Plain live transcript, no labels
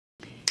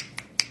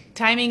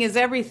Timing is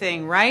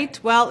everything, right?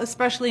 Well,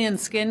 especially in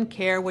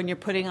skincare when you're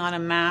putting on a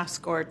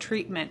mask or a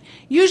treatment.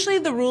 Usually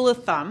the rule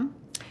of thumb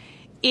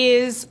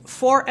is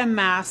for a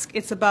mask,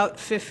 it's about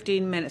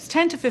 15 minutes,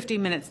 10 to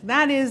 15 minutes.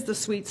 That is the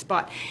sweet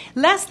spot.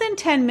 Less than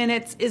 10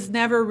 minutes is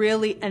never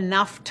really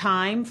enough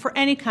time for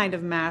any kind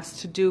of mask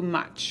to do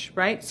much,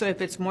 right? So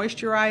if it's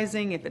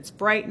moisturizing, if it's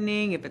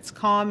brightening, if it's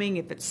calming,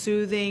 if it's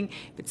soothing,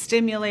 if it's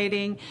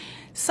stimulating,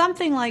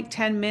 something like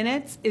 10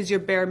 minutes is your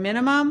bare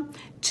minimum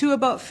to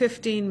about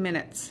 15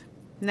 minutes.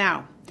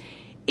 Now,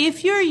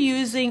 if you're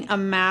using a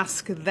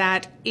mask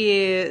that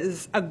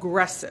is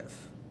aggressive,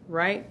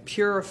 right?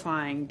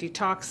 Purifying,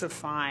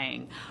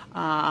 detoxifying,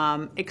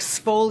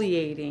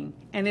 exfoliating,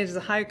 and it is a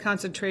higher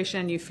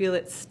concentration and you feel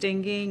it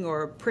stinging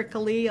or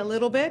prickly a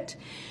little bit,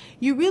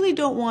 you really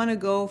don't want to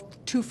go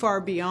too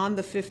far beyond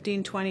the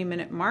 15-20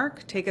 minute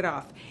mark. Take it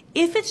off.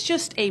 If it's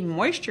just a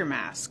moisture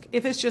mask,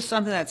 if it's just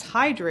something that's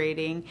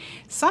hydrating,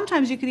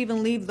 sometimes you could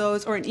even leave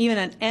those, or even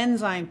an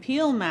enzyme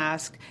peel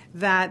mask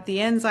that the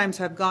enzymes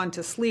have gone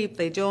to sleep,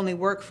 they do only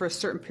work for a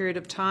certain period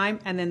of time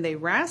and then they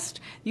rest.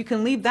 You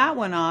can leave that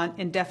one on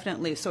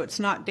indefinitely, so it's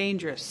not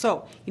dangerous.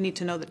 So you need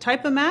to know the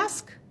type of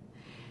mask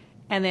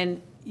and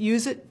then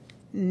use it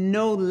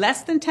no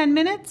less than 10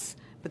 minutes,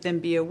 but then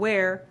be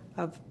aware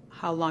of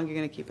how long you're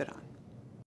going to keep it on.